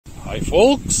Hi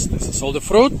folks, this is all the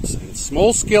fruit, and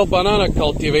small-scale banana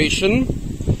cultivation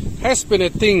has been a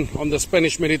thing on the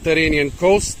Spanish Mediterranean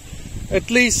coast,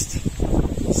 at least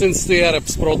since the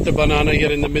Arabs brought the banana here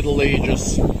in the Middle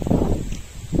Ages.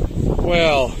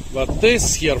 Well, but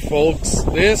this here folks,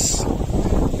 this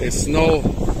is no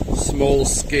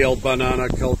small-scale banana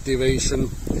cultivation.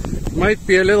 It might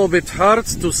be a little bit hard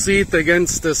to see it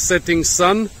against the setting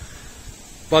sun,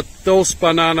 but those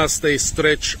bananas, they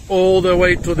stretch all the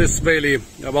way to this valley,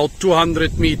 about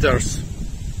 200 meters.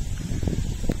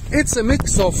 It's a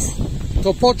mix of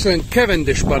Topocho and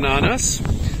Cavendish bananas,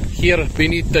 here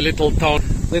beneath the little town.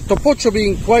 The Topocho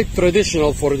being quite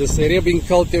traditional for this area, being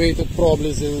cultivated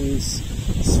probably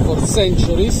for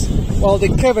centuries, while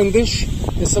the Cavendish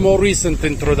is a more recent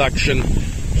introduction.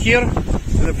 Here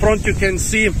in the front you can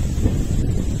see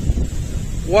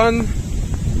 1,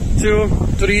 2,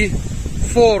 3,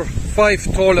 4,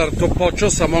 5 taller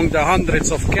Topochos among the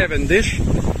hundreds of Cavendish,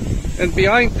 and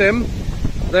behind them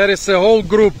there is a whole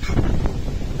group,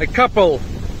 a couple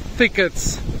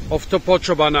thickets of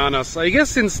Topocho bananas. I guess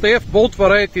since they have both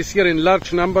varieties here in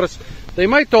large numbers, they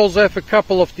might also have a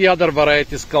couple of the other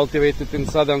varieties cultivated in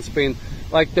southern Spain,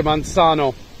 like the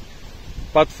Manzano.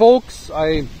 But folks,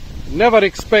 I never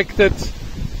expected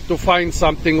to find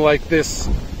something like this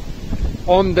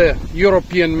on the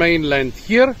European mainland.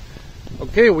 Here,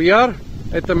 okay, we are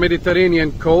at the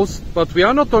Mediterranean coast, but we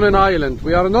are not on an island.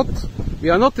 We are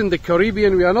not in the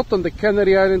Caribbean, we are not on the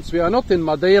Canary Islands, we are not in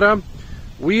Madeira.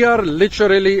 We are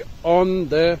literally on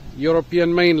the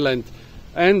European mainland,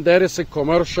 and there is a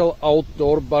commercial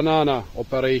outdoor banana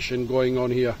operation going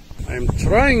on here. I'm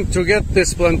trying to get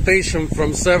this plantation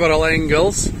from several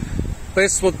angles.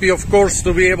 Best would be, of course,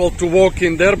 to be able to walk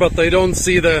in there, but I don't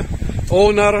see the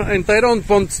owner, and I don't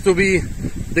want to be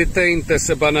detained as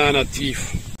a banana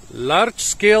thief.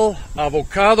 Large-scale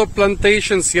avocado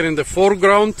plantations here in the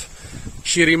foreground,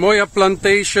 chirimoya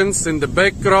plantations in the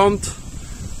background.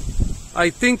 I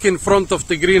think in front of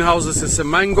the greenhouses is a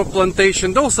mango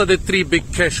plantation. Those are the three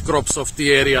big cash crops of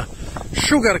the area.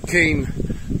 Sugarcane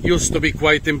used to be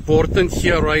quite important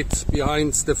here, right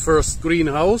behind the first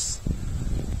greenhouse.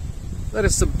 There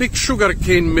is a big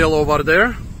sugarcane mill over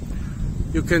there.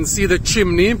 You can see the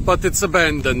chimney, but it's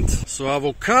abandoned. So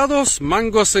avocados,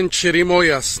 mangoes and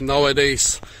chirimoyas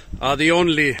nowadays are the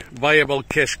only viable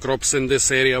cash crops in this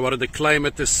area, where the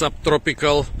climate is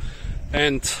subtropical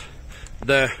and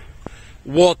the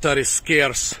water is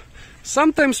scarce.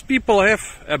 Sometimes people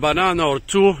have a banana or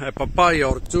two, a papaya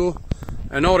or two,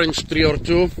 an orange tree or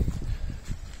two,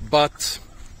 but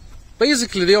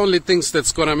basically the only things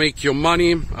that's gonna make you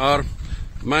money are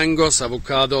mangoes,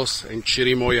 avocados and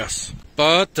chirimoyas.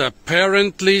 But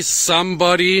apparently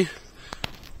somebody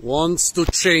wants to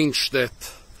change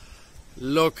that.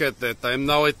 Look at that. I'm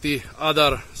now at the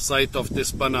other side of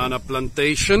this banana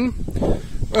plantation.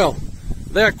 Well,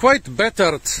 they are quite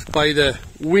battered by the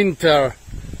winter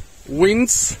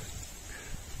winds.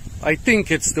 I think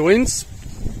it's the winds.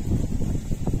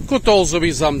 Could also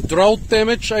be some drought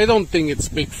damage. I don't think it's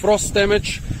big frost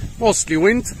damage. Mostly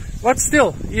wind. But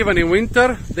still, even in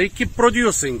winter, they keep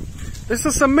producing. This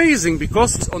is amazing,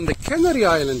 because on the Canary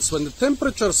Islands, when the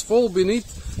temperatures fall beneath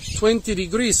 20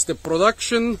 degrees, the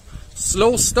production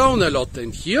slows down a lot.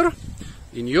 And here,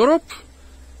 in Europe,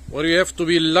 where you have to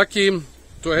be lucky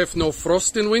to have no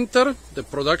frost in winter, the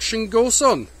production goes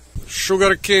on.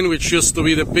 Sugarcane, which used to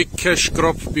be the big cash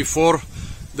crop before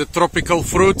the tropical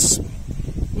fruits,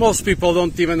 most people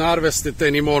don't even harvest it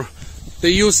anymore.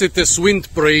 They use it as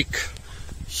windbreak.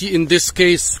 In this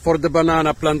case, for the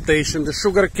banana plantation, the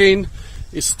sugarcane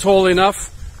is tall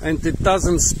enough and it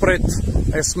doesn't spread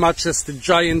as much as the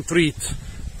giant reed.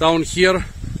 Down here,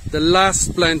 the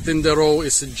last plant in the row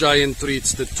is a giant reed,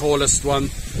 the tallest one,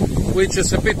 which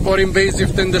is a bit more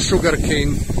invasive than the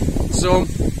sugarcane. So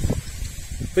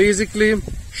basically,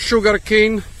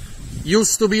 sugarcane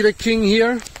used to be the king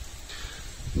here.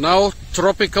 Now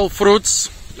tropical fruits,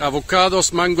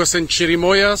 avocados, mangoes and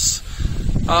chirimoyas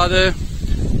are the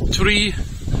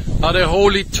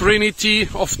holy trinity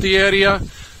of the area.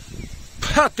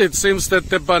 But it seems that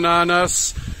the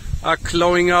bananas are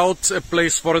clawing out a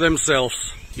place for themselves.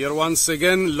 Here once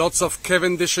again, lots of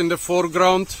Cavendish in the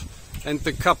foreground and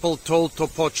a couple tall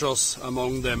Topochos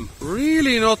among them.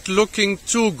 Really not looking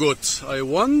too good. I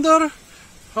wonder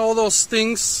how those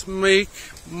things make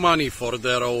money for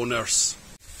their owners.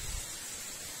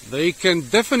 They can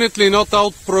definitely not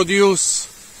outproduce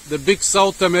the big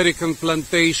South American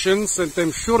plantations, and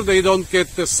I'm sure they don't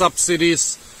get the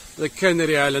subsidies the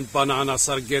Canary Island bananas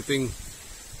are getting.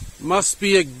 Must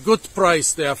be a good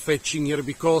price they are fetching here,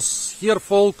 because here,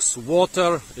 folks,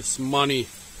 water is money.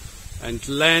 and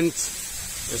land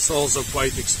is also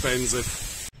quite expensive.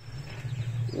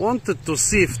 Wanted to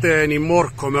see if there are any more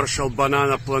commercial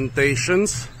banana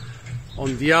plantations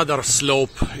on the other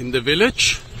slope in the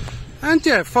village, and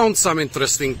yeah, I found some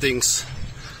interesting things.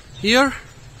 Here,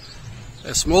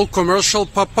 a small commercial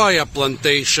papaya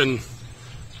plantation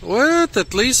with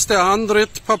at least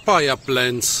 100 papaya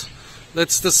plants.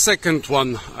 That's the second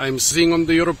one I'm seeing on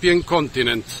the European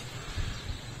continent.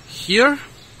 Here,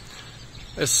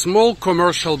 a small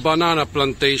commercial banana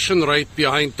plantation right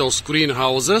behind those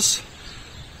greenhouses.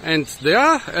 And there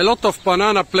are a lot of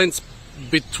banana plants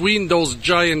between those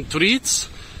giant trees.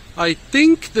 I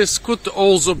think this could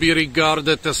also be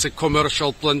regarded as a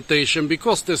commercial plantation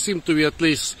because there seem to be at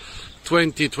least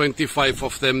 20-25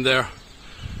 of them there.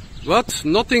 But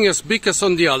nothing as big as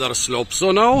on the other slope.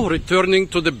 So now returning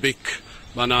to the big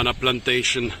banana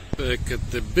plantation. Back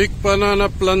at the big banana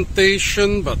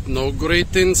plantation, but no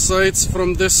great insights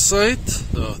from this side.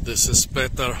 Oh, this is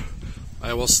better.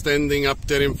 I was standing up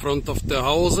there in front of the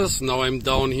houses, now I'm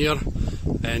down here,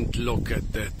 and look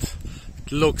at that.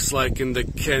 It looks like in the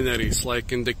Canaries,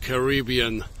 like in the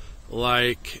Caribbean,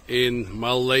 like in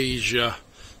Malaysia.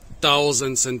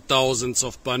 Thousands and thousands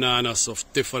of bananas of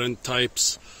different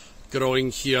types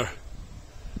growing here.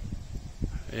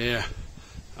 Yeah,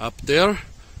 up there,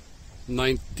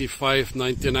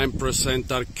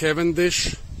 95-99% are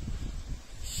Cavendish.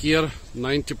 Here,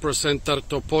 90% are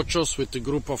Topochos with a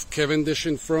group of Cavendish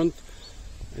in front.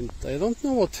 And I don't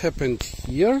know what happened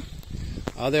here.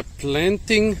 Are they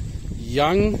planting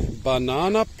young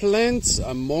banana plants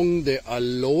among the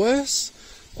aloes?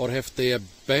 Or have they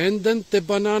abandoned the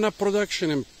banana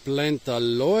production and plant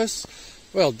aloes?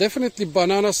 Well, definitely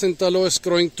bananas and aloes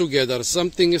growing together.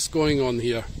 Something is going on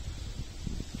here.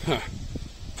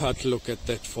 But look at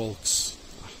that, folks.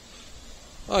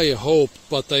 I hoped,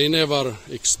 but I never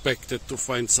expected to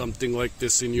find something like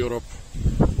this in Europe.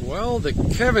 Well, the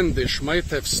Cavendish might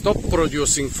have stopped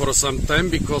producing for some time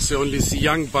because you only see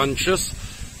young bunches.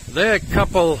 There are a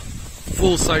couple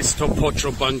full-size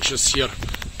Topocho bunches here.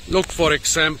 Look, for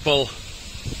example,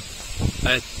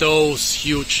 at those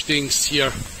huge things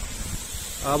here.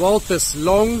 About as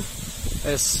long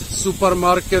as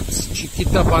supermarkets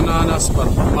Chiquita bananas,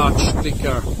 but much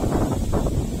thicker.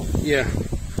 Yeah.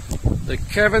 The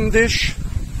Cavendish,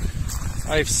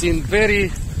 I've seen very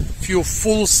few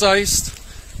full-sized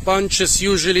bunches.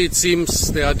 Usually it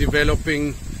seems they are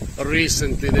developing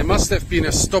recently. There must have been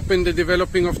a stop in the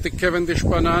developing of the Cavendish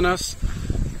bananas.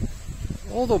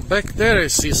 Although back there I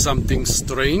see something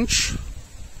strange.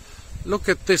 Look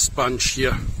at this bunch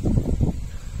here.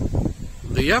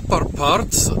 The upper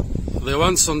parts, the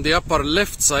ones on the upper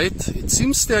left side, it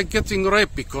seems they are getting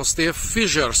ripe because they have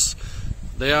fissures.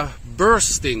 They are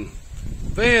bursting.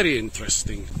 Very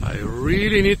interesting. I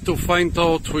really need to find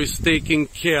out who is taking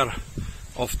care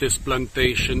of this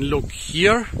plantation. Look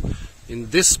here, in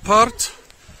this part,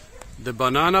 the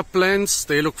banana plants,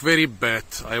 they look very bad.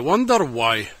 I wonder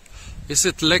why. Is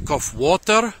it lack of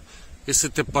water? Is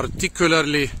it a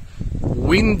particularly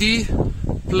windy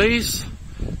place?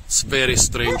 It's very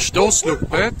strange. Those look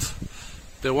bad.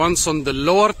 The ones on the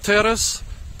lower terrace,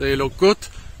 they look good.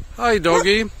 Hi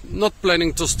doggy, not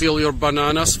planning to steal your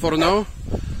bananas for now.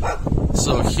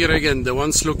 So here again, the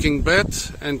ones looking bad,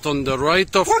 and on the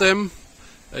right of them,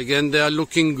 again they are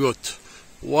looking good.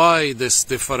 Why this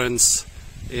difference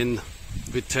in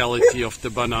vitality of the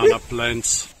banana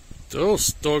plants?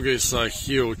 Those doggies are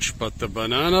huge, but the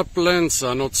banana plants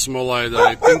are not small either.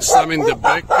 I think some in the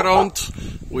background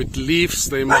with leaves,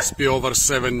 they must be over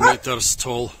 7 meters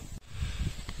tall.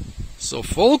 So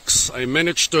folks, I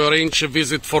managed to arrange a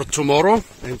visit for tomorrow,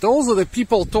 and also the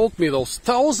people told me those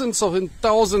thousands and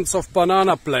thousands of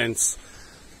banana plants.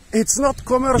 It's not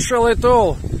commercial at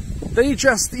all. They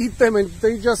just eat them and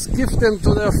they just give them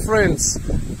to their friends.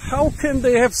 How can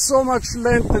they have so much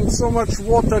land and so much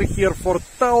water here for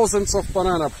thousands of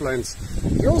banana plants?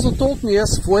 He also told me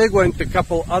yes, Fuego and a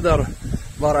couple other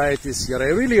varieties here.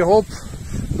 I really hope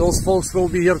those folks will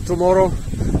be here tomorrow.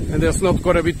 And there's not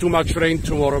going to be too much rain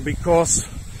tomorrow because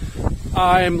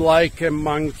I'm like a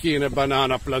monkey in a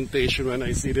banana plantation when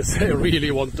I see this. I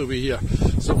really want to be here.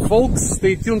 So folks,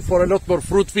 stay tuned for a lot more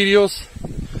fruit videos.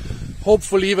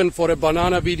 Hopefully even for a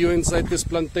banana video inside this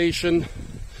plantation.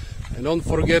 And don't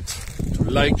forget to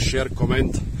like, share,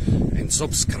 comment and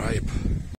subscribe.